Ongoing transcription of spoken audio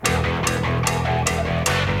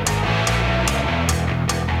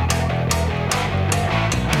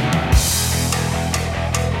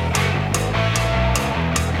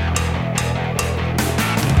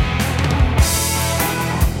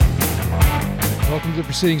Welcome to the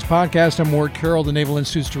Proceedings podcast. I'm Ward Carroll, the Naval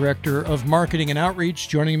Institute's Director of Marketing and Outreach.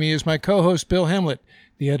 Joining me is my co-host, Bill Hemlett,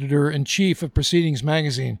 the Editor-in-Chief of Proceedings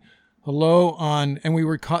Magazine. Hello and we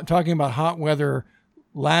were talking about hot weather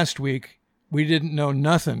last week. We didn't know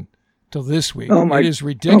nothing till this week. It is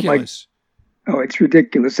ridiculous. It's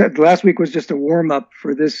ridiculous. Last week was just a warm-up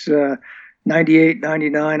for this 98,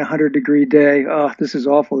 99, 100-degree day. This is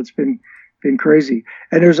awful. It's been crazy.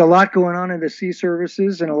 And there's a lot going on in the sea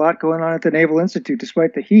services and a lot going on at the Naval Institute,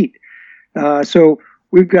 despite the heat. So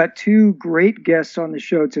we've got two great guests on the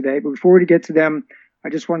show today. But before we get to them, I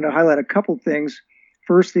just wanted to highlight a couple things.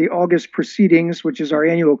 First, the August Proceedings, which is our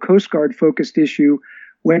annual Coast Guard-focused issue,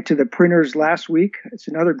 went to the printers last week. It's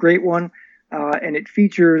another great one, and it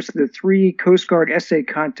features the 3 Coast Guard essay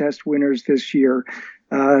contest winners this year.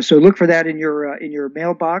 So look for that in your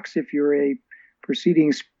mailbox if you're a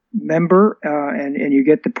Proceedings member, and you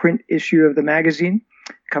get the print issue of the magazine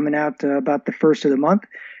coming out about the first of the month.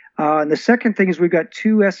 And the second thing is we've got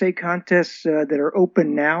 2 essay contests that are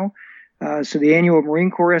open now. So the annual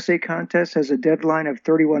Marine Corps essay contest has a deadline of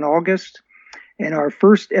 31 August. And our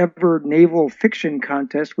first ever naval fiction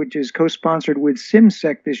contest, which is co-sponsored with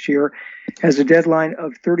SimSec this year, has a deadline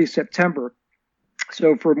of 30 September.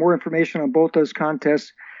 So for more information on both those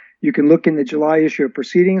contests, you can look in the July issue of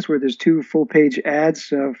Proceedings, where there's 2 full-page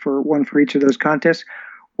ads for each of those contests,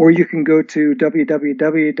 or you can go to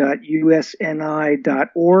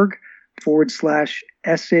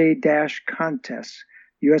www.usni.org/essay-contests,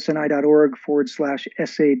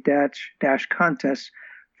 usni.org/essay-contests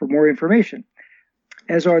for more information.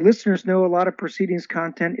 As our listeners know, a lot of Proceedings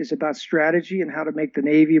content is about strategy and how to make the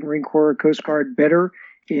Navy, Marine Corps, Coast Guard better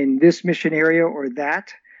in this mission area or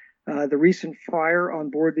that. The recent fire on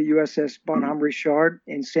board the USS Bonhomme Richard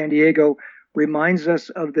in San Diego reminds us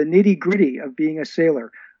of the nitty-gritty of being a sailor,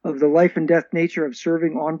 of the life and death nature of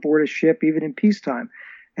serving on board a ship, even in peacetime.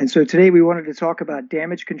 And so today we wanted to talk about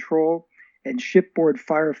damage control and shipboard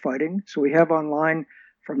firefighting. So we have online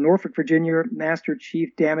from Norfolk, Virginia, Master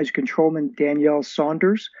Chief Damage Controlman Danielle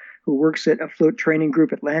Saunders, who works at Afloat Training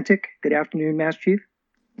Group Atlantic. Good afternoon, Master Chief.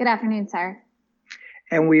 Good afternoon, sir.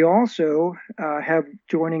 And we also have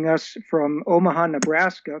joining us from Omaha,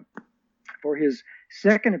 Nebraska, for his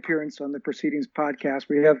second appearance on the Proceedings podcast.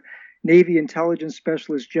 We have Navy Intelligence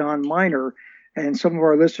Specialist John Miner. And some of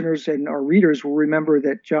our listeners and our readers will remember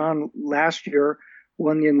that John last year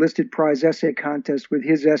won the Enlisted Prize Essay Contest with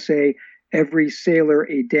his essay, Every Sailor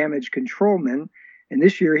a Damage Controlman. And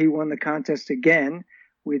this year he won the contest again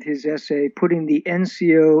with his essay, Putting the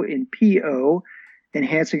NCO in PO,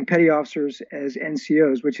 Enhancing Petty Officers as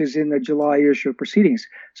NCOs, which is in the July issue of Proceedings.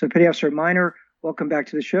 So Petty Officer Miner, welcome back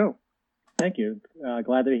to the show. Thank you.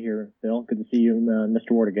 Glad to be here, Bill. Good to see you,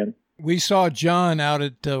 Mr. Ward, again. We saw John out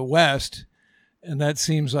at West, and that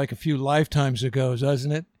seems like a few lifetimes ago,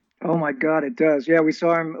 doesn't it? Oh my God, it does. Yeah, we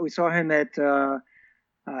saw him at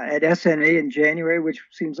SNA in January, which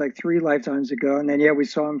seems like 3 lifetimes ago. And then, we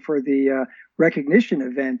saw him for the recognition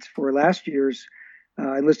event for last year's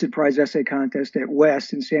Enlisted Prize Essay Contest at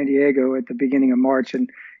West in San Diego at the beginning of March. And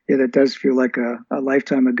that does feel like a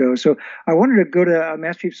lifetime ago. So I wanted to go to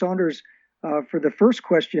Master Chief Saunders for the first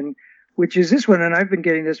question, which is this one. And I've been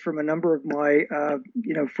getting this from a number of my,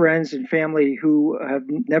 friends and family who have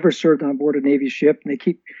never served on board a Navy ship. And they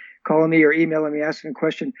keep calling me or emailing me, asking a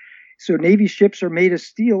question. So Navy ships are made of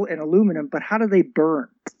steel and aluminum, but how do they burn?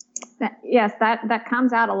 That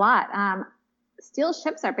comes out a lot. Steel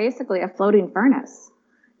ships are basically a floating furnace,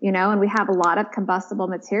 and we have a lot of combustible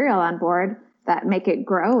material on board that make it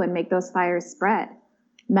grow and make those fires spread.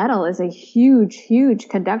 Metal is a huge, huge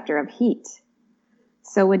conductor of heat.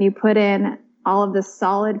 So when you put in all of the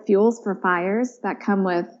solid fuels for fires that come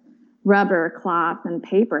with rubber, cloth, and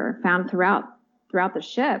paper found throughout the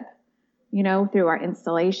ship, through our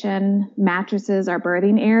installation, mattresses, our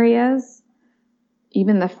berthing areas,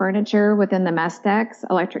 even the furniture within the mess decks,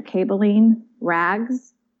 electric cabling,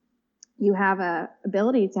 rags, you have a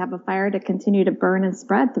ability to have a fire to continue to burn and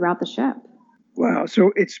spread throughout the ship. Wow.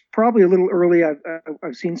 So it's probably a little early.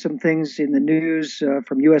 I've seen some things in the news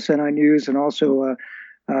from USNI News, and also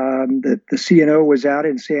the CNO was out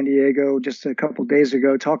in San Diego just a couple days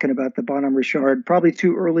ago talking about the Bonhomme Richard. Probably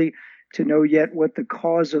too early to know yet what the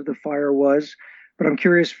cause of the fire was. But I'm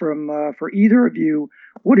curious for either of you,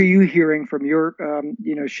 what are you hearing from your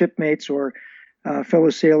shipmates or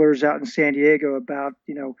fellow sailors out in San Diego about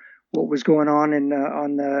what was going on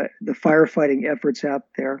on the firefighting efforts out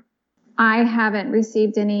there? I haven't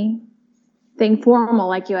received anything formal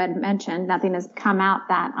like you had mentioned. Nothing has come out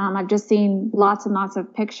that. I've just seen lots and lots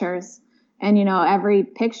of pictures, and every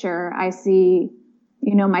picture I see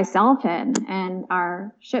myself in and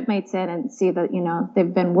our shipmates in and see that,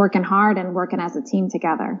 they've been working hard and working as a team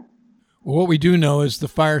together. Well, what we do know is the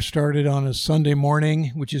fire started on a Sunday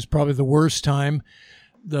morning, which is probably the worst time.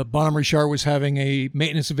 The Bonhomme Richard was having a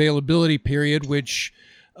maintenance availability period, which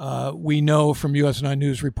we know from USNI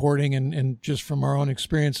News reporting and just from our own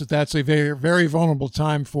experience that that's a very, very vulnerable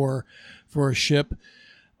time for a ship.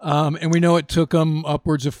 And we know it took them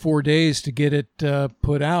upwards of 4 days to get it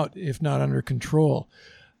put out, if not under control.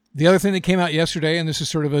 The other thing that came out yesterday, and this is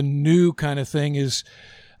sort of a new kind of thing, is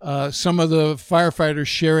some of the firefighters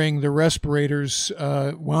sharing the respirators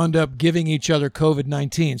wound up giving each other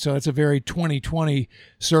COVID-19. So it's a very 2020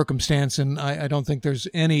 circumstance, and I don't think there's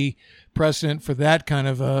any precedent for that kind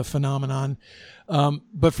of a phenomenon.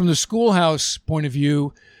 But from the schoolhouse point of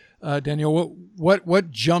view, Danielle,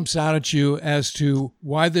 what jumps out at you as to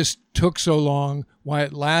why this took so long, why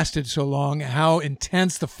it lasted so long, how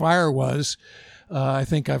intense the fire was? I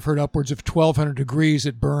think I've heard upwards of 1,200 degrees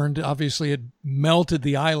it burned. Obviously, it melted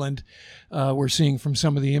the island. We're seeing from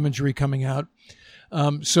some of the imagery coming out.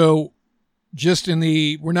 So just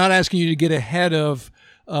we're not asking you to get ahead of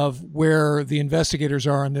where the investigators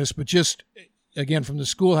are on this, but just, again, from the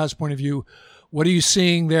schoolhouse point of view, what are you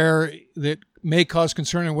seeing there that may cause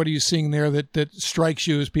concern, and what are you seeing there that strikes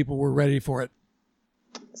you as people were ready for it?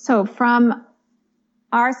 So from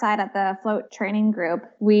our side at the float training group,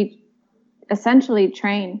 we essentially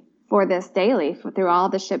train for this daily through all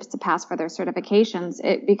the ships to pass for their certifications.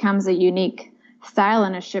 It becomes a unique style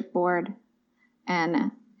in a shipboard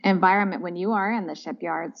and environment when you are in the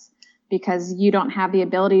shipyards, because you don't have the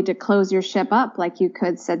ability to close your ship up like you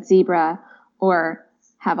could set Zebra, or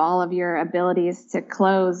have all of your abilities to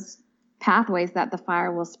close pathways that the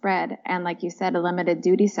fire will spread. And like you said, a limited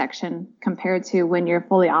duty section compared to when you're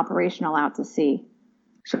fully operational out to sea.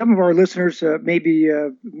 Some of our listeners, maybe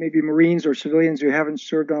Marines or civilians who haven't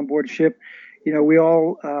served on board a ship, we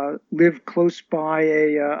all live close by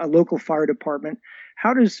a local fire department.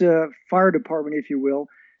 How does a fire department, if you will,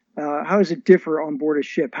 how does it differ on board a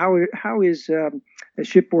ship? How is a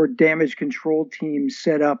shipboard damage control team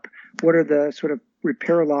set up? What are the sort of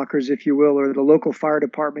repair lockers, if you will, or the local fire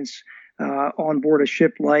departments on board a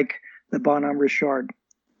ship like the Bonhomme Richard?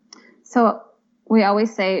 So we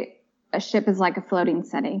always say a ship is like a floating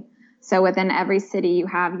city. So within every city, you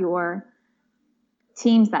have your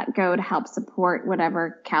teams that go to help support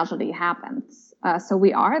whatever casualty happens. So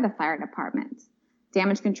we are the fire department.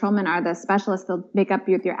 Damage controlmen are the specialists. They'll make up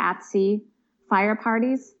with your at-sea fire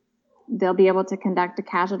parties. They'll be able to conduct a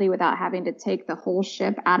casualty without having to take the whole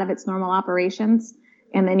ship out of its normal operations.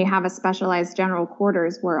 And then you have a specialized general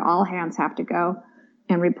quarters where all hands have to go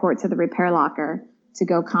and report to the repair locker to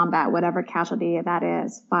go combat whatever casualty that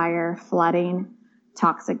is: fire, flooding,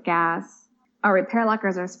 toxic gas. Our repair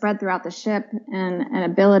lockers are spread throughout the ship, and an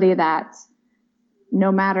ability that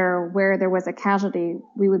no matter where there was a casualty,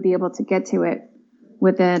 we would be able to get to it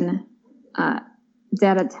within a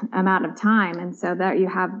dead amount of time. And so that you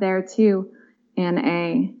have there too, in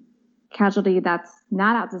a casualty that's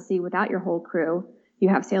not out to sea without your whole crew, you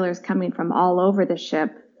have sailors coming from all over the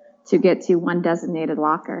ship to get to one designated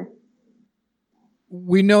locker.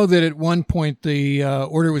 We know that at one point the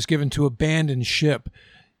order was given to abandon ship.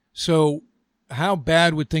 So how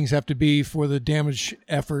bad would things have to be for the damage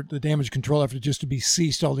control effort, just to be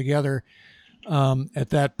ceased altogether at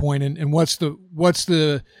that point? And what's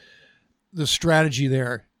the strategy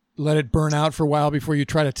there? Let it burn out for a while before you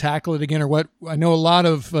try to tackle it again, or what? I know a lot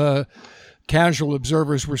of casual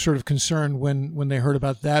observers were sort of concerned when they heard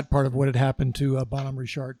about that part of what had happened to Bonhomme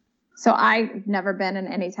Richard. So I've never been in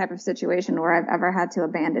any type of situation where I've ever had to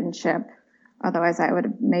abandon ship. Otherwise, I would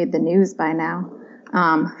have made the news by now.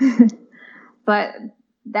 But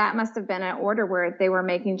that must have been an order where they were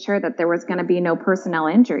making sure that there was going to be no personnel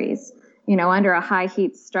injuries. Under a high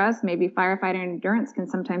heat stress, maybe firefighter endurance can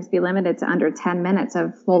sometimes be limited to under 10 minutes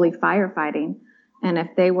of fully firefighting. And if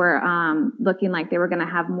they were looking like they were going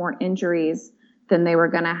to have more injuries than they were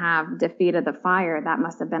going to have defeat of the fire, that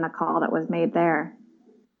must have been a call that was made there.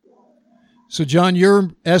 So, John, your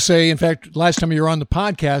essay, in fact, last time you were on the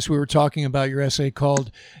podcast, we were talking about your essay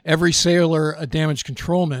called Every Sailor, a Damage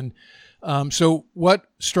Controlman. So what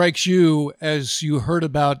strikes you as you heard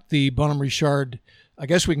about the Bonhomme Richard? I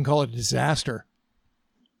guess we can call it a disaster.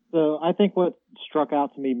 So I think what struck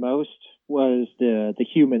out to me most was the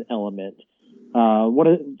human element.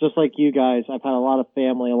 Just like you guys, I've had a lot of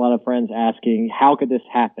family, a lot of friends asking, how could this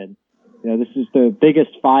happen? This is the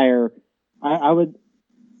biggest fire. I would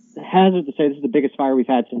hazard to say this is the biggest fire we've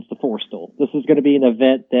had since the Forrestal. This is going to be an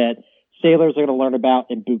event that sailors are going to learn about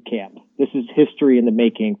in boot camp. This is history in the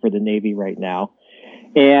making for the Navy right now.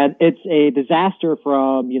 And it's a disaster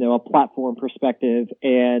from, a platform perspective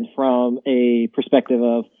and from a perspective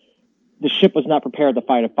of the ship was not prepared to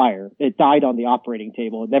fight a fire. It died on the operating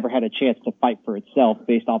table. It never had a chance to fight for itself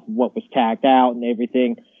based off of what was tagged out and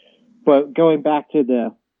everything. But going back to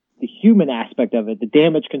the human aspect of it, the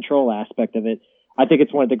damage control aspect of it, I think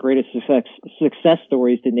it's one of the greatest success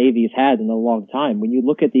stories the Navy's had in a long time. When you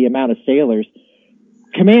look at the amount of sailors,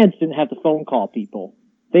 commands didn't have to phone call people.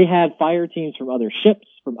 They had fire teams from other ships,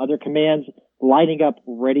 from other commands, lining up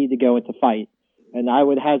ready to go into fight. And I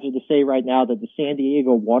would hazard to say right now that the San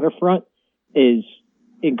Diego waterfront is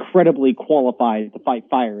incredibly qualified to fight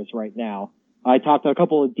fires right now. I talked to a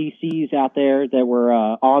couple of DCs out there that were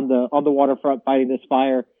on the waterfront fighting this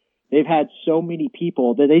fire. They've had so many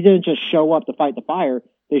people that they didn't just show up to fight the fire.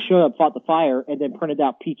 They showed up, fought the fire, and then printed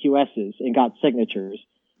out PQSs and got signatures.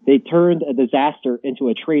 They turned a disaster into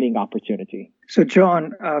a training opportunity. So,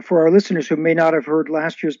 John, for our listeners who may not have heard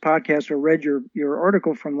last year's podcast or read your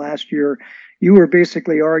article from last year, you were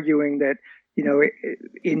basically arguing that,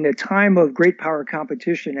 in the time of great power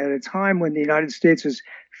competition, at a time when the United States is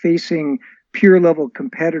facing peer level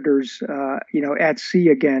competitors, at sea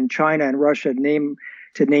again, China and Russia, to name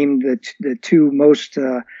the two most,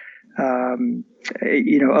 of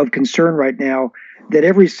concern right now, that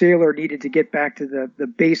every sailor needed to get back to the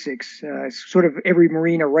basics, sort of every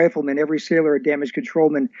Marine a rifleman, every sailor a damage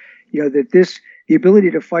controlman, that the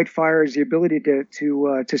ability to fight fires, the ability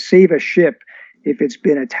to save a ship if it's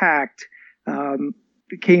been attacked,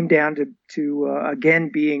 came down to again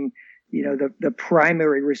being, the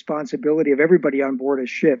primary responsibility of everybody on board a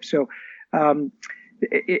ship. So,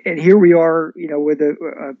 and here we are, with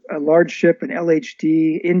a large ship, an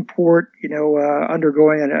LHD in port,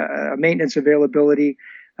 undergoing a maintenance availability,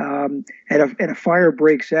 and a fire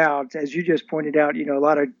breaks out. As you just pointed out, a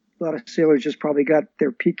lot of sailors just probably got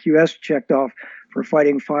their PQS checked off for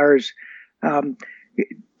fighting fires.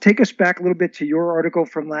 Take us back a little bit to your article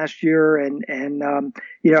from last year, and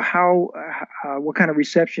how what kind of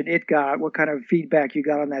reception it got, what kind of feedback you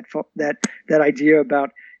got on that idea about,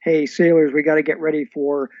 hey, sailors, we got to get ready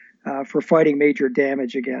for fighting major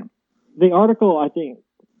damage again. The article, I think,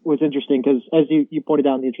 was interesting because, as you pointed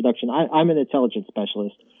out in the introduction, I'm an intelligence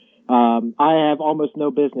specialist. I have almost no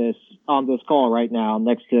business on this call right now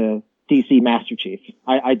next to DC Master Chief.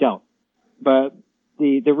 I don't. But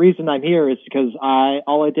the reason I'm here is because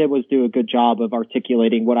all I did was do a good job of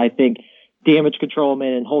articulating what I think damage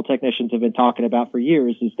controlmen and hull technicians have been talking about for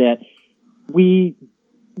years, is that we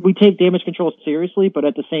take damage control seriously, but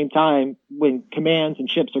at the same time, when commands and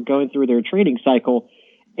ships are going through their training cycle,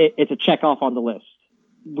 it's a check off on the list.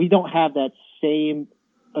 We don't have that same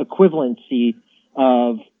equivalency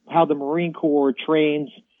of how the Marine Corps trains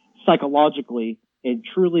psychologically and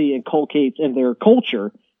truly inculcates in their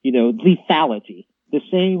culture, lethality. The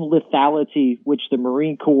same lethality which the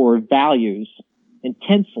Marine Corps values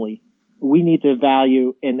intensely, we need to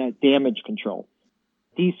value in that damage control.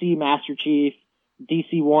 DC Master Chief,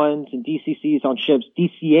 DC-1s and DCCs on ships,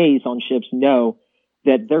 DCAs on ships know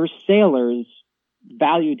that their sailors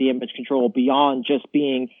value damage control beyond just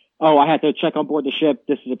being, I have to check on board the ship.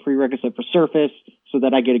 This is a prerequisite for surface so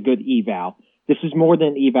that I get a good eval. This is more than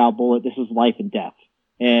an eval bullet. This is life and death.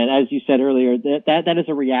 And as you said earlier, that is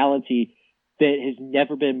a reality that has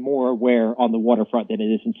never been more aware on the waterfront than it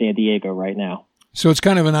is in San Diego right now. So it's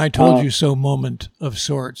kind of an I told you so moment of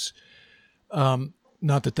sorts.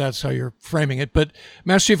 Not that that's how you're framing it, but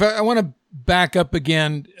Master Chief, I want to back up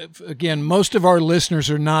again. Again, most of our listeners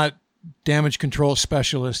are not damage control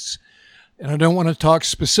specialists, and I don't want to talk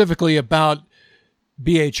specifically about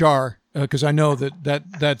BHR because I know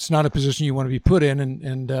that's not a position you want to be put in.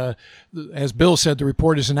 And as Bill said, the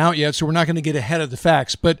report isn't out yet, so we're not going to get ahead of the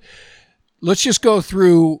facts. But let's just go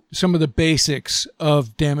through some of the basics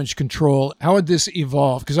of damage control. How would this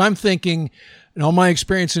evolve? Because I'm thinking, in all my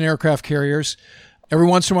experience in aircraft carriers, every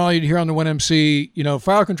once in a while you'd hear on the 1MC,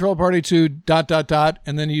 fire control party to ...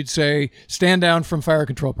 and then you'd say, stand down from fire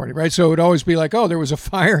control party, right? So it would always be like, there was a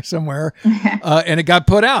fire somewhere, and it got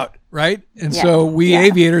put out, right? And so we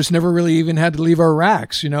aviators never really even had to leave our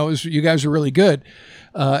racks. You guys are really good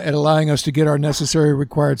at allowing us to get our necessary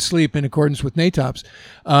required sleep in accordance with NATOPS.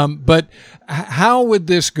 But how would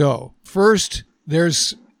this go? First,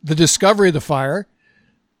 there's the discovery of the fire.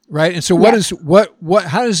 Right. And so how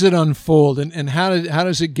does it unfold and how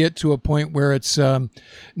does it get to a point where it's,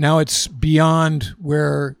 now it's beyond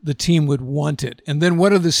where the team would want it? And then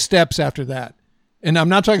what are the steps after that? And I'm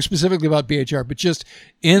not talking specifically about BHR, but just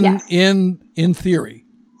in theory.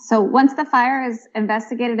 So once the fire is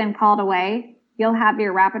investigated and called away, you'll have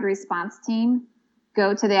your rapid response team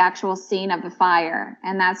go to the actual scene of the fire.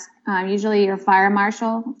 And that's usually your fire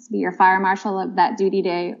marshal, your fire marshal of that duty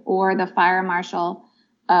day, or the fire marshal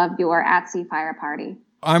of your at-sea fire party.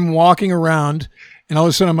 I'm walking around and all of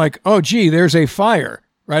a sudden I'm like, oh, gee, there's a fire,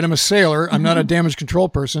 right? I'm a sailor. I'm not a damage control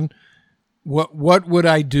person. What would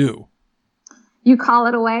I do? You call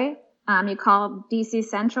it away. You call DC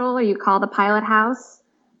Central or you call the pilot house.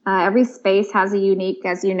 Every space has a unique,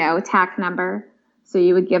 as you know, TAC number. So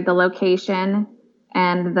you would give the location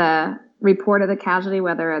and the report of the casualty,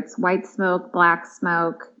 whether it's white smoke, black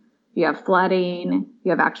smoke, you have flooding,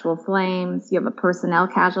 you have actual flames, you have a personnel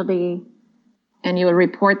casualty, and you would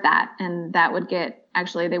report that. And that would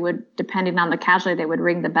they would, depending on the casualty, they would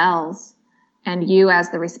ring the bells, and you as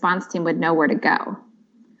the response team would know where to go.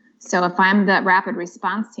 So if I'm the rapid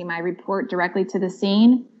response team, I report directly to the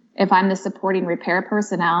scene. If I'm the supporting repair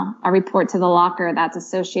personnel, I report to the locker that's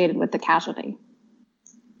associated with the casualty.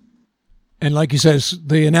 And like you said,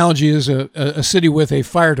 the analogy is a city with a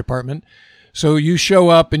fire department. So you show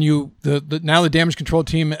up and now the damage control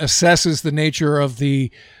team assesses the nature of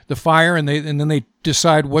the fire, and then they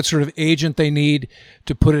decide what sort of agent they need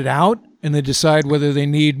to put it out, and they decide whether they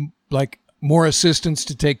need like more assistance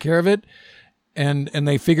to take care of it, and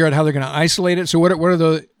they figure out how they're going to isolate it. So what are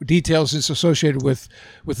the details that's associated with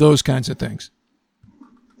those kinds of things?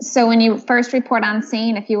 So when you first report on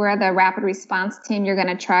scene, if you were the rapid response team, you're going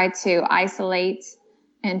to try to isolate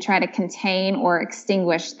and try to contain or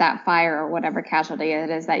extinguish that fire or whatever casualty it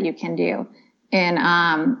is that you can do. And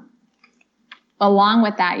along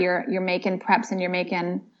with that, you're making preps and you're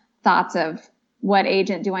making thoughts of what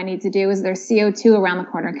agent do I need to do? Is there CO2 around the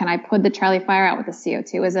corner? Can I put the Charlie fire out with the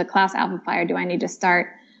CO2? Is it a Class Alpha fire? Do I need to start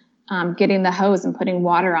getting the hose and putting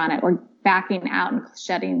water on it, or backing out and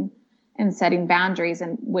shutting and setting boundaries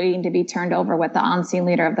and waiting to be turned over with the on-scene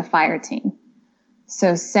leader of the fire team?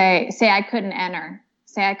 So say I couldn't enter.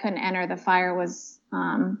 Say I couldn't enter. The fire was,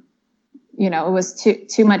 it was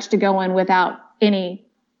too much to go in without any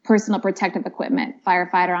personal protective equipment,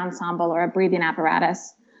 firefighter ensemble, or a breathing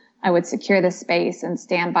apparatus. I would secure the space and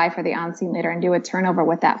stand by for the on-scene leader and do a turnover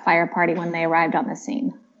with that fire party when they arrived on the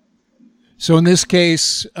scene. So in this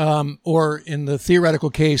case, or in the theoretical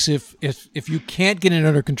case, if you can't get it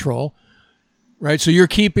under control, right? So you're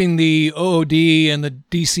keeping the OOD and the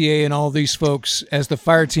DCA and all these folks as the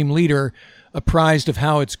fire team leader apprised of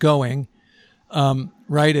how it's going,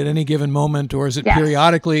 right, at any given moment, or is it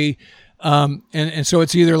periodically? And so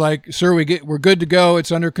it's either like, sir, we're good to go,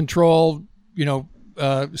 it's under control,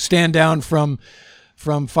 stand down from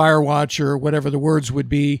fire watch or whatever the words would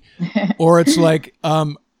be, or it's like,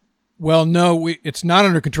 well, no, it's not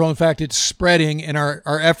under control. In fact, it's spreading, and our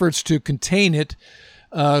efforts to contain it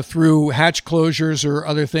through hatch closures or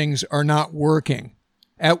other things are not working.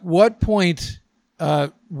 At what point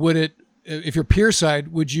would it, if you're pierside,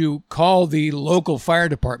 would you call the local fire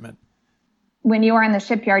department? When you are in the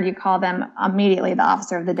shipyard, you call them immediately. The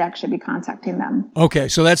officer of the deck should be contacting them. Okay,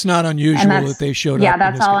 so that's not unusual that they showed up. Yeah,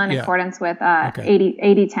 that's all in accordance with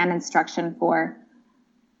 80-10 instruction for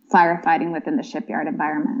firefighting within the shipyard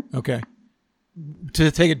environment. Okay.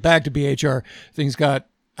 To take it back to BHR, things got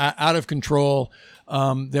out of control.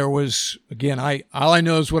 There was, again, all I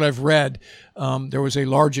know is what I've read. There was a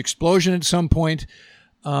large explosion at some point.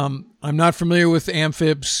 I'm not familiar with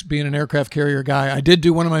amphibs, being an aircraft carrier guy. I did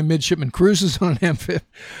do one of my midshipman cruises on an amphib,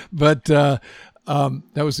 but that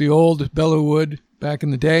was the old Belleau Wood back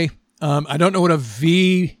in the day. I don't know what a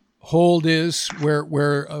V hold is,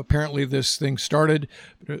 where apparently this thing started,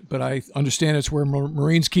 but I understand it's where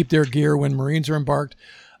Marines keep their gear when Marines are embarked.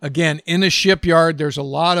 Again, in a shipyard, there's a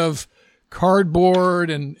lot of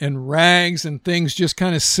cardboard and rags and things just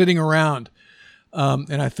kind of sitting around.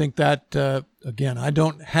 And I think that, again, I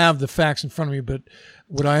don't have the facts in front of me, but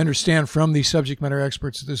what I understand from the subject matter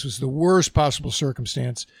experts, this was the worst possible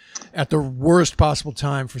circumstance at the worst possible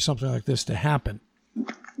time for something like this to happen.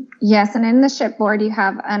 Yes, and in the shipboard, you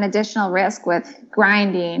have an additional risk with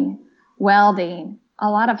grinding, welding, a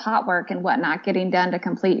lot of hot work and whatnot getting done to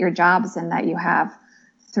complete your jobs and that you have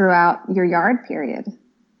throughout your yard period.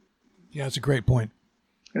 Yeah, that's a great point.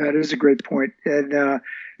 That is a great point. And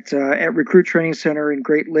it's at Recruit Training Center in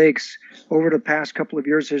Great Lakes, over the past couple of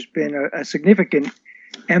years, there's been a significant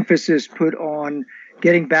emphasis put on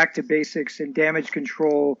getting back to basics and damage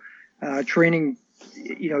control, training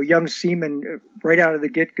young seamen right out of the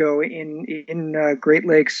get-go in Great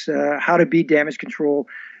Lakes, how to be damage control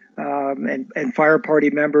and fire party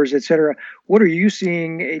members, et cetera. What are you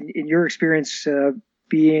seeing in your experience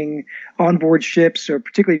being on board ships, or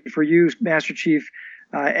particularly for you, Master Chief,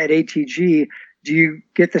 at ATG? Do you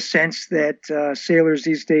get the sense that sailors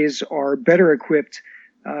these days are better equipped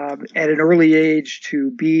at an early age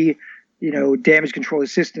to be, damage control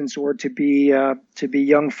assistants or to be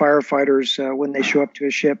young firefighters when they show up to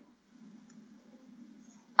a ship?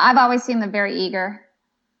 I've always seen them very eager.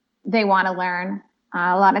 They want to learn.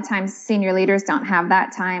 A lot of times senior leaders don't have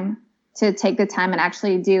that time to take the time and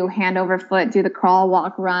actually do hand over foot, do the crawl,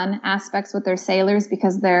 walk, run aspects with their sailors,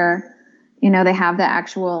 because they're, they have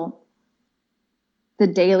the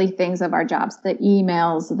daily things of our jobs, the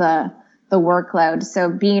emails, the workload. So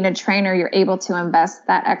being a trainer, you're able to invest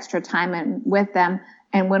that extra time in with them.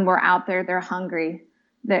 And when we're out there, they're hungry.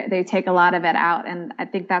 They take a lot of it out. And I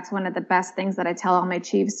think that's one of the best things that I tell all my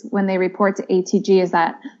chiefs when they report to ATG, is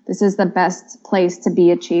that this is the best place to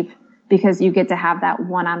be a chief, because you get to have that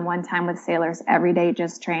one-on-one time with sailors every day,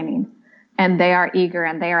 just training. And they are eager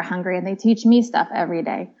and they are hungry, and they teach me stuff every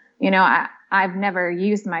day. I've never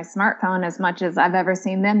used my smartphone as much as I've ever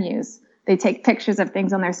seen them use. They take pictures of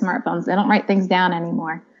things on their smartphones. They don't write things down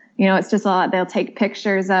anymore. It's just a lot. They'll take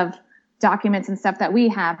pictures of documents and stuff that we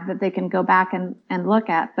have that they can go back and look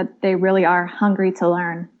at, but they really are hungry to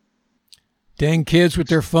learn. Dang kids with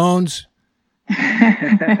their phones.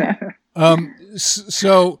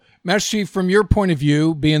 So, Master Chief, from your point of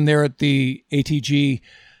view, being there at the ATG,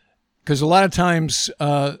 because a lot of times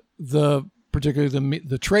particularly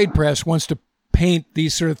the trade press wants to paint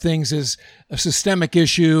these sort of things as a systemic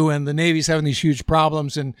issue, and the Navy's having these huge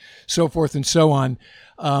problems and so forth and so on.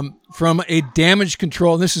 From a damage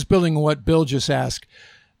control, and this is building on what Bill just asked,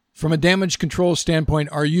 from a damage control standpoint,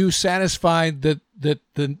 are you satisfied that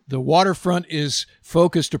the waterfront is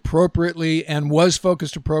focused appropriately and was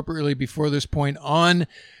focused appropriately before this point on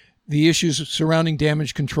the issues surrounding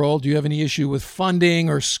damage control? Do you have any issue with funding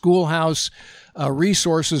or schoolhouse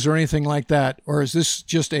resources or anything like that? Or is this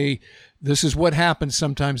just this is what happens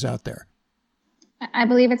sometimes out there? I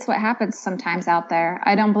believe it's what happens sometimes out there.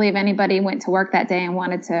 I don't believe anybody went to work that day and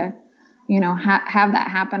wanted to, have that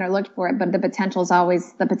happen or looked for it, but the potential is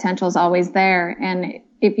always there. And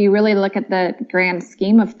if you really look at the grand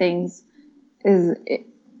scheme of things, if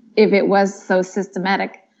it was so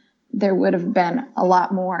systematic, there would have been a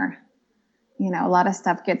lot more. A lot of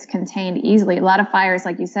stuff gets contained easily. A lot of fires,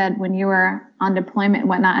 like you said, when you were on deployment and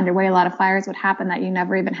whatnot underway, a lot of fires would happen that you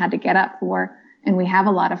never even had to get up for. And we have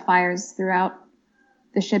a lot of fires throughout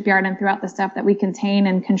the shipyard and throughout the stuff that we contain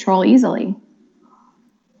and control easily.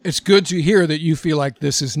 It's good to hear that you feel like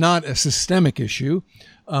this is not a systemic issue.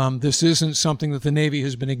 This isn't something that the Navy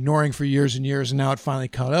has been ignoring for years and years, and now it finally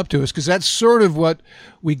caught up to us, because that's sort of what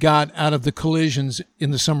we got out of the collisions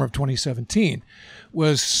in the summer of 2017,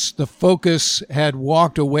 was the focus had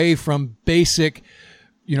walked away from basic,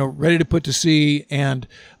 ready to put to sea and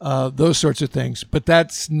those sorts of things. But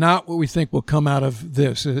that's not what we think will come out of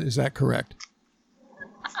this. Is that correct?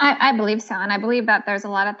 I believe so. And I believe that there's a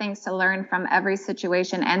lot of things to learn from every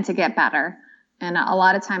situation and to get better. And a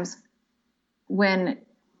lot of times when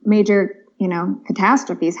major,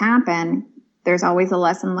 catastrophes happen, there's always a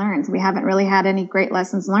lesson learned. We haven't really had any great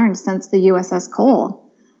lessons learned since the USS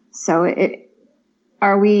Cole. So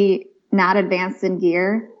are we not advanced in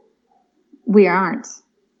gear? We aren't.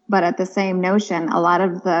 But at the same notion, a lot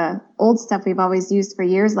of the old stuff we've always used for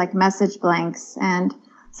years, like message blanks, and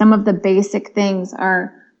some of the basic things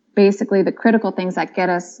are basically the critical things that get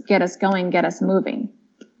us going, get us moving.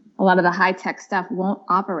 A lot of the high-tech stuff won't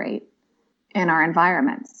operate in our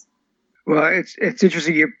environments. Well, it's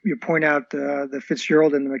interesting you point out the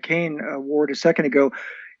Fitzgerald and the McCain award a second ago.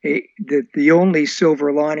 The only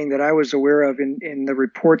silver lining that I was aware of in the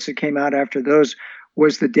reports that came out after those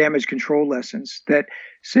was the damage control lessons, that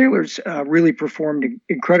sailors really performed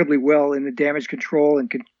incredibly well in the damage control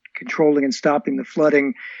and controlling and stopping the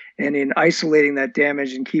flooding, and in isolating that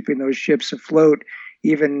damage and keeping those ships afloat,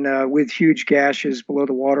 even with huge gashes below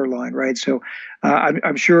the waterline, right? So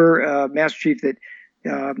I'm sure, Master Chief, that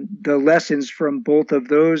the lessons from both of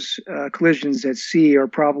those collisions at sea are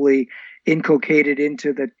probably inculcated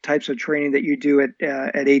into the types of training that you do at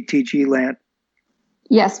ATG Land.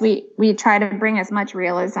 Yes, we try to bring as much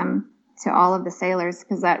realism to all of the sailors,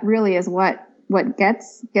 because that really is what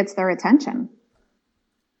gets their attention.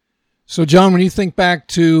 So, John, when you think back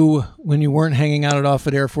to when you weren't hanging out at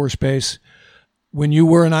Offutt Air Force Base, when you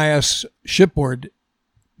were an IS shipboard,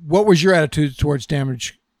 what was your attitude towards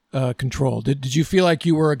damage control? Did you feel like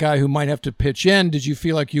you were a guy who might have to pitch in? Did you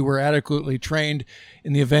feel like you were adequately trained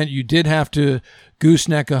in the event you did have to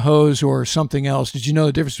gooseneck a hose or something else? Did you know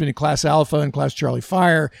the difference between a Class Alpha and Class Charlie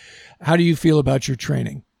Fire? How do you feel about your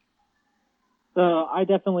training? I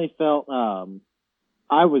definitely felt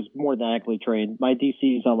I was more than adequately trained. My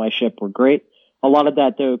DCs on my ship were great. A lot of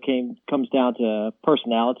that, though, comes down to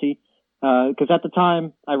personality. Because at the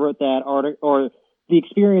time I wrote that article, or the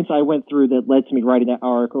experience I went through that led to me writing that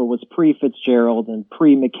article was pre-Fitzgerald and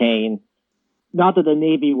pre-McCain. Not that the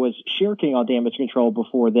Navy was shirking on damage control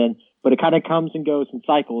before then, but it kind of comes and goes in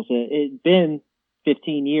cycles. It's been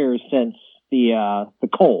 15 years since the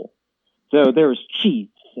Cole. So there's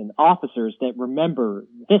chiefs and officers that remember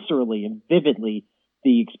viscerally and vividly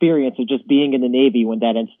the experience of just being in the Navy when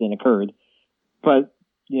that incident occurred. But,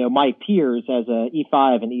 my peers as a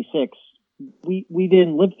E5 and E6, we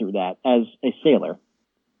didn't live through that as a sailor.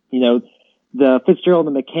 The Fitzgerald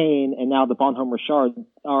and McCain and now the Bonhomme Richard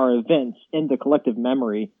are events in the collective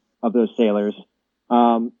memory of those sailors.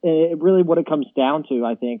 Really what it comes down to,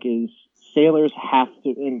 I think, is sailors have to,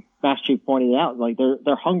 and Master Chief pointed it out, like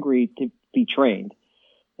they're hungry to be trained.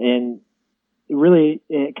 And really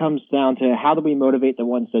it comes down to how do we motivate the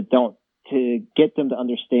ones that don't, to get them to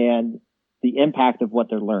understand the impact of what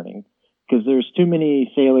they're learning. Because there's too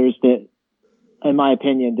many sailors that, in my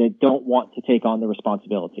opinion, that don't want to take on the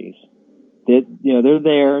responsibilities. That, they're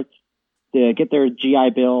there to get their GI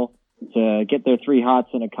Bill, to get their 3 hots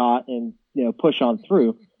and a cot and, push on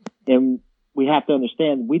through. And we have to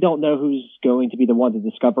understand we don't know who's going to be the one to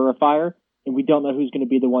discover a fire, and we don't know who's going to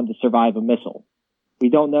be the one to survive a missile. We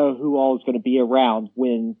don't know who all is going to be around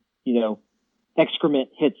when, excrement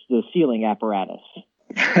hits the sealing apparatus.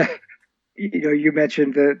 You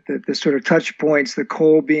mentioned the sort of touch points, the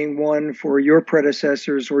Cole being one for your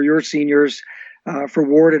predecessors or your seniors. For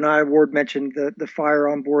Ward and I, Ward mentioned the fire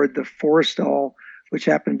on board the Forrestal, which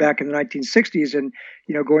happened back in the 1960s, and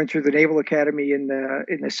going through the Naval Academy in the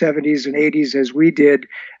 70s and 80s as we did,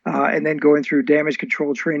 and then going through damage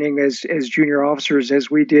control training as junior officers as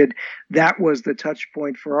we did. That was the touch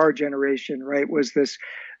point for our generation, right? Was this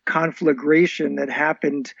conflagration that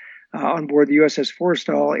happened on board the USS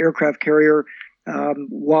Forrestal aircraft carrier.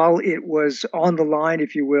 While it was on the line,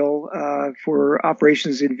 if you will, for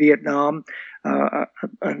operations in Vietnam,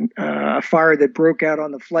 a fire that broke out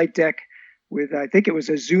on the flight deck with, I think it was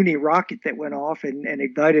a Zuni rocket that went off and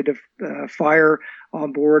ignited a fire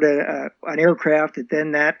on board an aircraft. And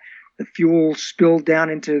then the fuel spilled down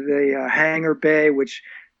into the hangar bay, which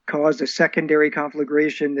caused a secondary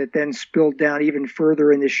conflagration that then spilled down even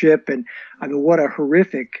further in the ship. And I mean, what a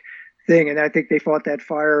horrific thing. And I think they fought that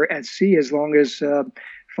fire at sea as long as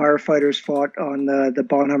firefighters fought on the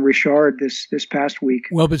Bonhomme Richard this past week.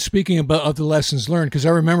 Well, but speaking of the lessons learned, because I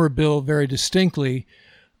remember, Bill, very distinctly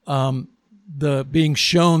the being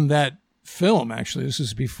shown that film. Actually, this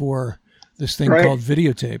is before this thing called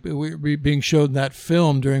videotape. We being shown that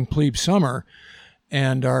film during plebe summer,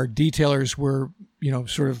 and our detailers were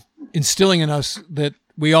sort of instilling in us that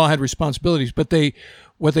we all had responsibilities. But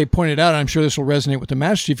what they pointed out, and I'm sure this will resonate with the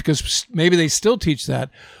Master Chief because maybe they still teach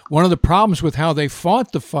that. One of the problems with how they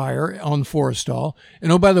fought the fire on Forrestal,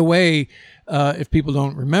 and oh, by the way, if people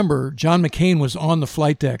don't remember, John McCain was on the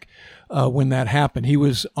flight deck when that happened. He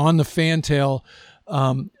was on the fantail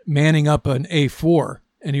manning up an A4,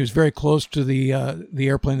 and he was very close to the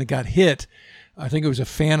airplane that got hit. I think it was a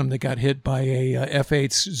Phantom that got hit by a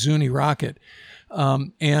F-8 Zuni rocket. He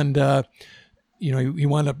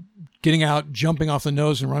wound up getting out, jumping off the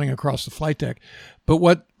nose and running across the flight deck. But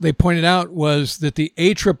what they pointed out was that the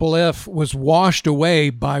AFFF was washed away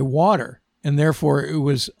by water, and therefore it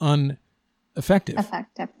was ineffective.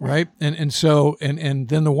 Right? And so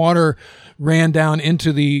then the water ran down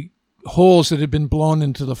into the holes that had been blown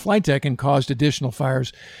into the flight deck and caused additional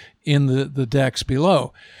fires in the decks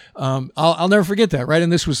below. I'll never forget that, right?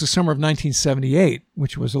 And this was the summer of 1978,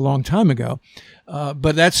 which was a long time ago.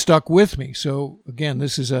 But that stuck with me. So again,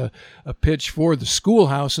 this is a pitch for the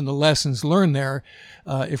schoolhouse and the lessons learned there.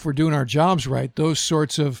 If we're doing our jobs right, those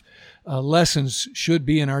sorts of lessons should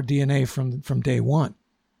be in our DNA from day one.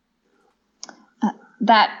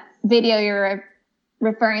 That video you're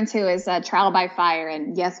referring to is Trial by Fire,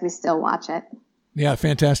 and yes, we still watch it. Yeah,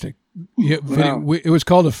 fantastic. Yeah, wow. It was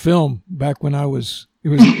called a film back when it was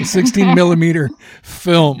a 16 millimeter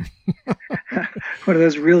film. One of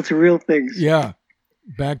those reel-to-reel things. Yeah,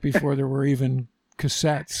 back before there were even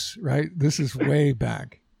cassettes, right? This is way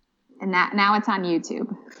back. And now it's on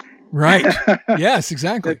YouTube. Right. Yes,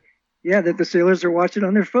 exactly. That the sailors are watching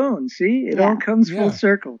on their phones. See, it all comes full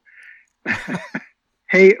circle.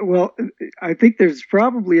 Hey, well, I think there's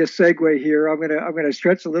probably a segue here. I'm gonna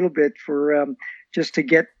stretch a little bit for just to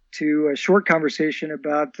get to a short conversation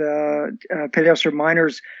about Petty Officer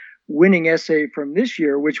Miner's winning essay from this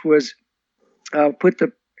year, which was put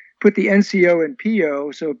the NCO and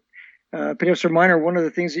PO. So Petty Officer Miner, one of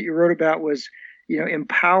the things that you wrote about was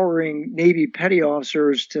empowering Navy petty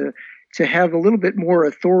officers to have a little bit more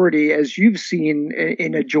authority, as you've seen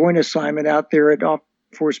in a joint assignment out there at Off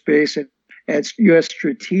Force Base at U.S.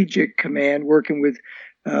 Strategic Command, working with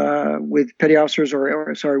petty officers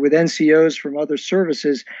with NCOs from other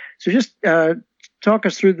services. So just talk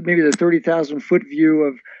us through maybe the 30,000 foot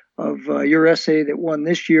view of your essay that won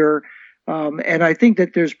this year. And I think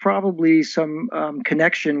that there's probably some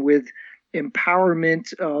connection with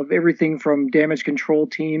empowerment of everything from damage control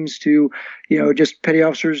teams to, just petty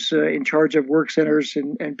officers in charge of work centers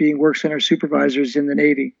and being work center supervisors in the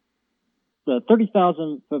Navy. The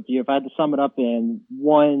 30,000 foot view, if I had to sum it up in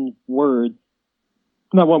one word,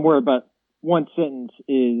 not one word, but one sentence,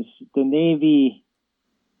 is the Navy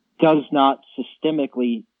does not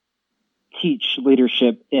systemically teach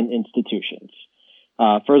leadership in institutions.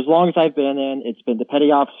 For as long as I've been in, it's been the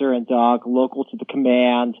petty officer and dog, local to the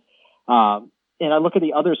command. And I look at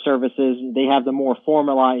the other services, they have the more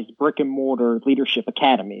formalized brick and mortar leadership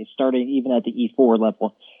academies, starting even at the E4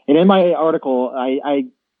 level. And in my article, I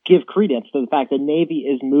give credence to the fact that Navy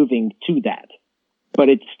is moving to that. But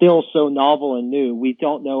it's still so novel and new. We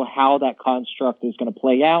don't know how that construct is going to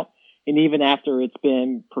play out. And even after it's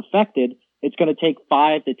been perfected, it's going to take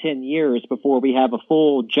 5 to 10 years before we have a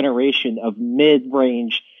full generation of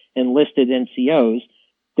mid-range enlisted NCOs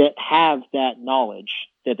that have that knowledge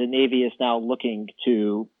that the Navy is now looking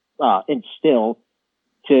to instill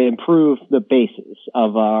to improve the basis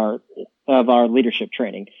of our leadership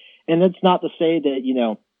training. And that's not to say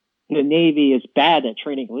that, the Navy is bad at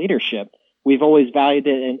training leadership. We've always valued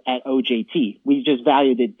it at OJT. We just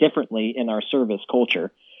valued it differently in our service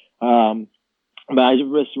culture. But I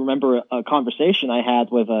just remember a conversation I had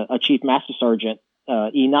with a Chief Master Sergeant,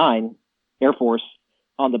 E9 Air Force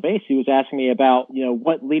on the base. He was asking me about,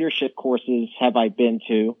 what leadership courses have I been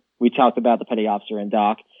to? We talked about the petty officer and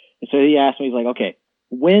doc. And so he asked me, he's like, okay,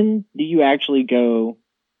 when do you actually go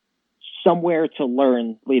somewhere to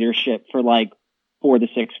learn leadership for like 4 to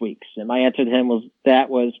 6 weeks? And my answer to him was,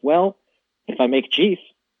 well, if I make chief,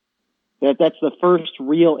 that's the first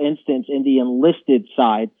real instance in the enlisted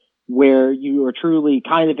side where you are truly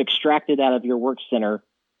kind of extracted out of your work center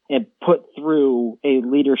and put through a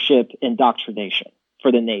leadership indoctrination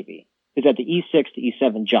for the Navy. Is at the E6 to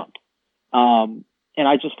E7 jump. And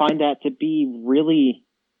I just find that to be really,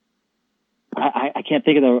 I can't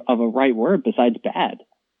think of a right word besides bad.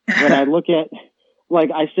 When I look at,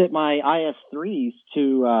 I sent my IS-3s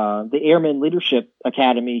to the Airman Leadership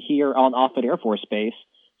Academy here on Offutt Air Force Base.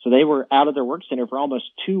 So they were out of their work center for almost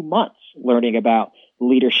 2 months learning about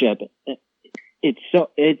leadership. It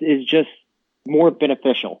is just more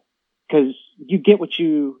beneficial because you get what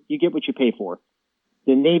you pay for.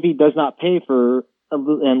 The Navy does not pay for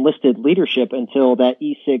enlisted leadership until that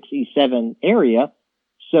E6, E7 area.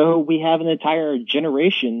 So we have an entire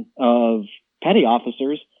generation of petty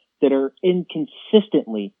officers that are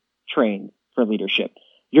inconsistently trained for leadership.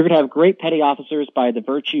 You're going to have great petty officers by the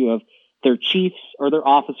virtue of their chiefs or their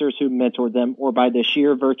officers who mentored them, or by the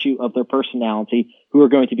sheer virtue of their personality, who are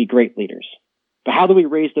going to be great leaders. But how do we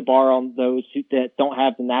raise the bar on those that don't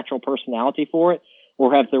have the natural personality for it,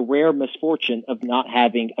 or have the rare misfortune of not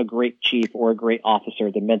having a great chief or a great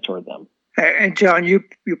officer to mentor them? And John, you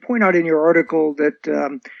point out in your article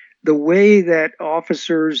that the way that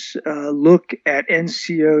officers look at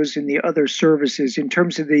NCOs in the other services in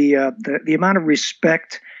terms of the amount of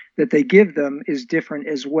respect that they give them is different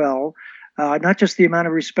as well. Not just the amount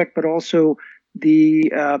of respect, but also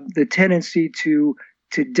the tendency to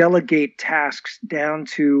delegate tasks down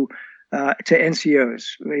to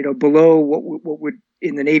NCOs, below what would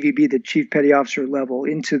in the Navy be the chief petty officer level,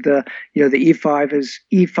 into the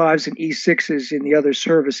E5s and E6s in the other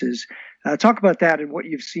services. Talk about that and what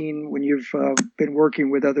you've seen when you've been working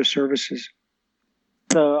with other services.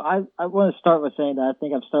 So I want to start with saying that I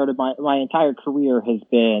think I've started my entire career has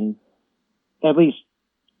been at least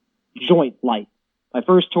joint light. My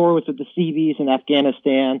first tour was with the CVs in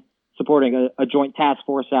Afghanistan, supporting a joint task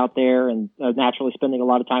force out there, and naturally spending a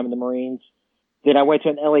lot of time in the Marines. Then I went to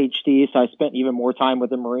an LHD, so I spent even more time with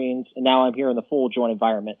the Marines, and now I'm here in the full joint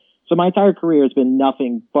environment. So my entire career has been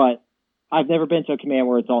nothing but, I've never been to a command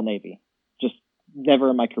where it's all Navy. Just never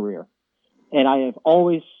in my career. And I have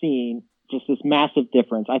always seen just this massive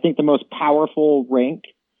difference. I think the most powerful rank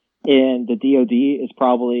in the DoD is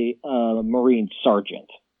probably a Marine sergeant.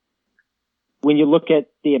 When you look at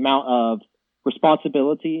the amount of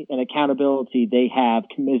responsibility and accountability they have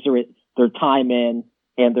commensurate their time in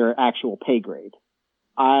and their actual pay grade.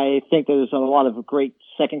 I think there's a lot of great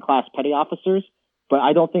second-class petty officers, but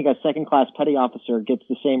I don't think a second-class petty officer gets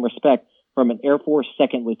the same respect from an Air Force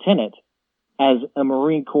second lieutenant as a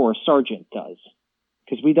Marine Corps sergeant does.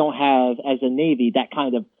 Because we don't have, as a Navy, that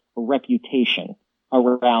kind of reputation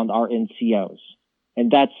around our NCOs.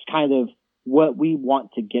 And that's kind of what we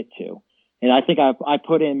want to get to. And I think I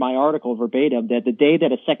put in my article verbatim that the day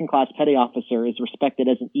that a second class petty officer is respected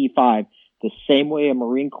as an E5, the same way a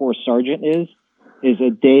Marine Corps sergeant is a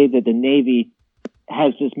day that the Navy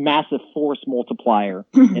has this massive force multiplier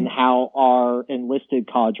in how our enlisted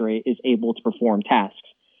cadre is able to perform tasks.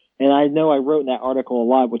 And I know I wrote in that article a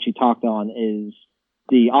lot what you talked on is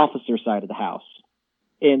the officer side of the house.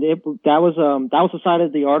 And that was the side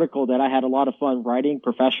of the article that I had a lot of fun writing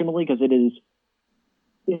professionally, because it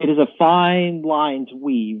is a fine line to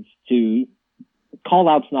weave to call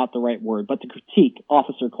out's not the right word, but to critique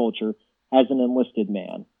officer culture as an enlisted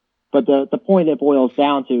man. But the point it boils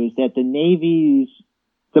down to is that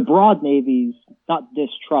the broad Navy's, not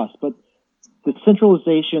distrust, but the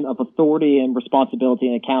centralization of authority and responsibility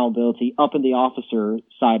and accountability up in the officer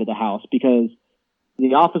side of the house, because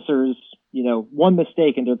the officers, one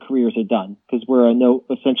mistake and their careers are done, because we're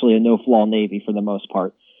essentially a no-flaw Navy for the most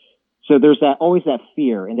part. So there's always that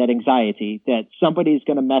fear and that anxiety that somebody's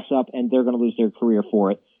going to mess up and they're going to lose their career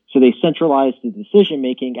for it. So they centralize the decision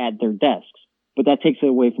making at their desks, but that takes it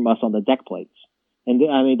away from us on the deck plates. And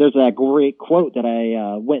I mean, there's that great quote that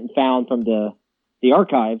I went and found from the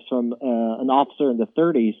archives from an officer in the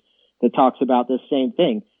 30s that talks about this same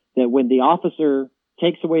thing, that when the officer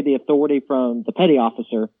takes away the authority from the petty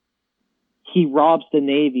officer, he robs the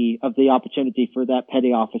Navy of the opportunity for that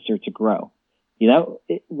petty officer to grow.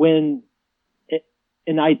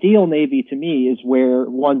 An ideal Navy to me is where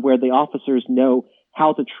the officers know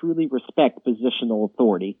how to truly respect positional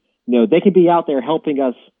authority. They could be out there helping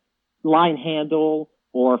us line handle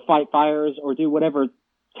or fight fires or do whatever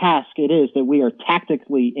task it is that we are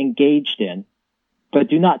tactically engaged in, but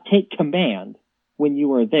do not take command when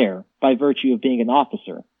you are there by virtue of being an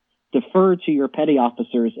officer. Defer to your petty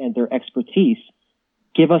officers and their expertise.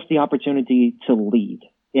 Give us the opportunity to lead,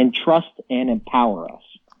 entrust, and empower us.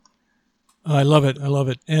 I love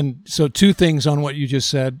it. And so 2 things on what you just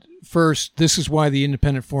said. First, this is why the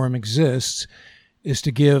Independent Forum exists, is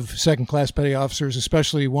to give second-class petty officers,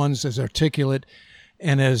 especially ones as articulate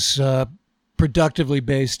and as productively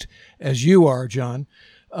based as you are, John,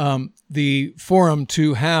 the forum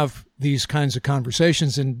to have these kinds of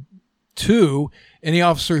conversations. And 2, any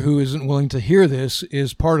officer who isn't willing to hear this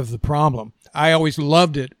is part of the problem. I always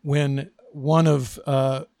loved it when one of,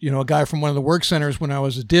 a guy from one of the work centers when I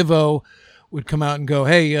was a Divo would come out and go,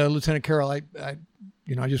 "Hey, Lieutenant Carroll, I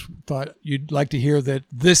just thought you'd like to hear that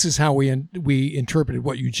this is how we interpreted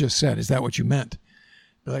what you just said. Is that what you meant?"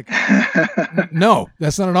 Be like, "No,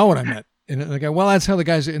 that's not at all what I meant." And they go, "Well, that's how the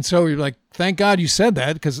guys." And so you're like, "Thank God you said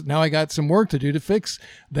that, because now I got some work to do to fix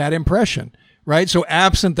that impression." Right. So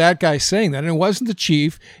absent that guy saying that, and it wasn't the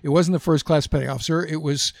chief, it wasn't the first class petty officer, it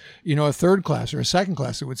was, a third class or a second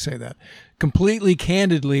class that would say that, completely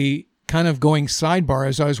candidly, kind of going sidebar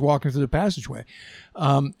as I was walking through the passageway.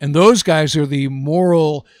 And those guys are the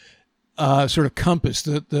moral sort of compass,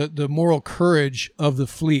 the moral courage of the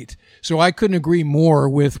fleet. So I couldn't agree more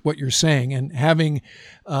with what you're saying. And having,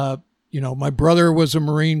 my brother was a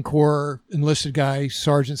Marine Corps enlisted guy,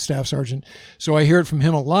 sergeant, staff sergeant. So I hear it from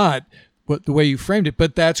him a lot, but the way you framed it,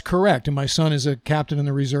 but that's correct. And my son is a captain in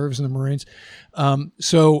the reserves and the Marines.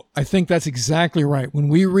 So I think that's exactly right. When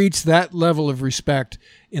we reach that level of respect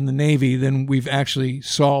in the Navy, then we've actually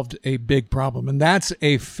solved a big problem. And that's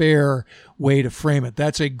a fair way to frame it.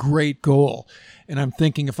 That's a great goal. And I'm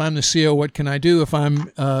thinking, if I'm the CO, what can I do? If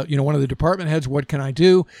I'm, one of the department heads, what can I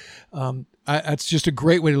do? That's just a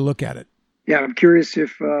great way to look at it. Yeah, I'm curious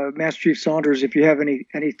if Master Chief Saunders, if you have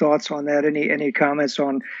any thoughts on that, any comments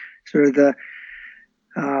on sort of the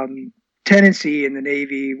tendency in the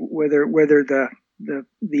Navy, whether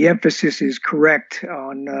the emphasis is correct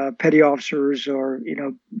on petty officers, or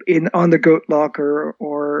on the goat locker,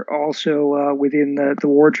 or also within the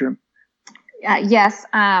wardroom. Yes,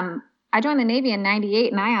 I joined the Navy in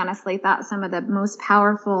 '98, and I honestly thought some of the most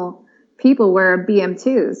powerful people were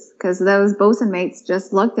BM2s, because those bosun mates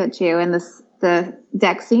just looked at you, and the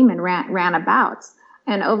deck seamen ran about.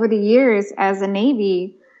 And over the years, as a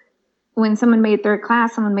Navy, when someone made third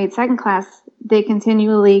class, someone made second class, they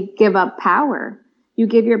continually give up power. You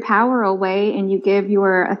give your power away and you give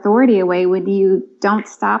your authority away when you don't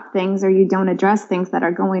stop things or you don't address things that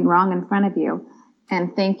are going wrong in front of you.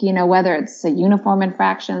 And think, whether it's a uniform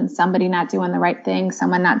infraction, somebody not doing the right thing,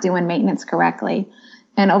 someone not doing maintenance correctly.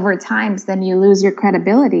 And over time, then you lose your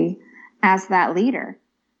credibility as that leader.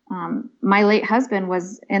 My late husband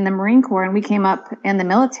was in the Marine Corps, and we came up in the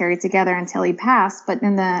military together until he passed. But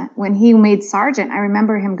when he made sergeant, I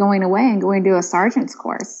remember him going away and going to a sergeant's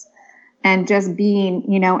course and just being,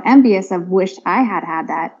 envious of wish I had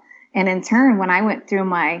that. And in turn, when I went through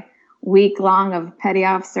my week long of petty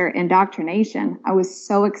officer indoctrination, I was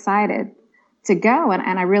so excited to go.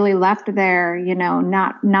 And I really left there,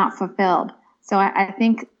 not fulfilled. So I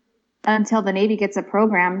think until the Navy gets a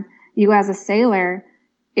program, you as a sailor,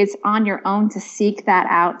 it's on your own to seek that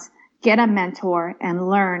out, get a mentor, and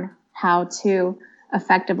learn how to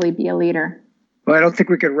effectively be a leader. Well, I don't think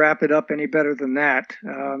we could wrap it up any better than that.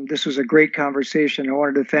 This was a great conversation. I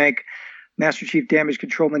wanted to thank Master Chief Damage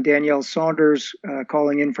Controlman Danielle Saunders,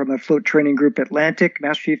 calling in from a float training group Atlantic.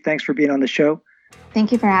 Master Chief, thanks for being on the show.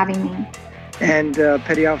 Thank you for having me. And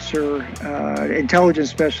Petty Officer Intelligence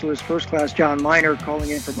Specialist First Class John Miner, calling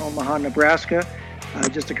in from Omaha, Nebraska,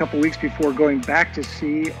 just a couple weeks before going back to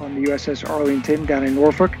sea on the USS Arlington down in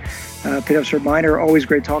Norfolk. Petty Officer Miner, always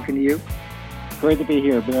great talking to you. Great to be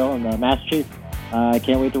here, Bill. And Master Chief, I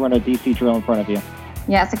can't wait to run a DC drill in front of you.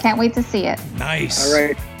 Yes, I can't wait to see it. Nice. All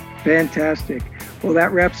right. Fantastic. Well,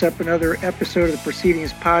 that wraps up another episode of the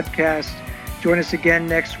Proceedings podcast. Join us again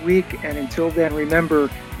next week. And until then,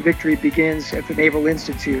 remember, victory begins at the Naval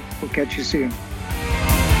Institute. We'll catch you soon.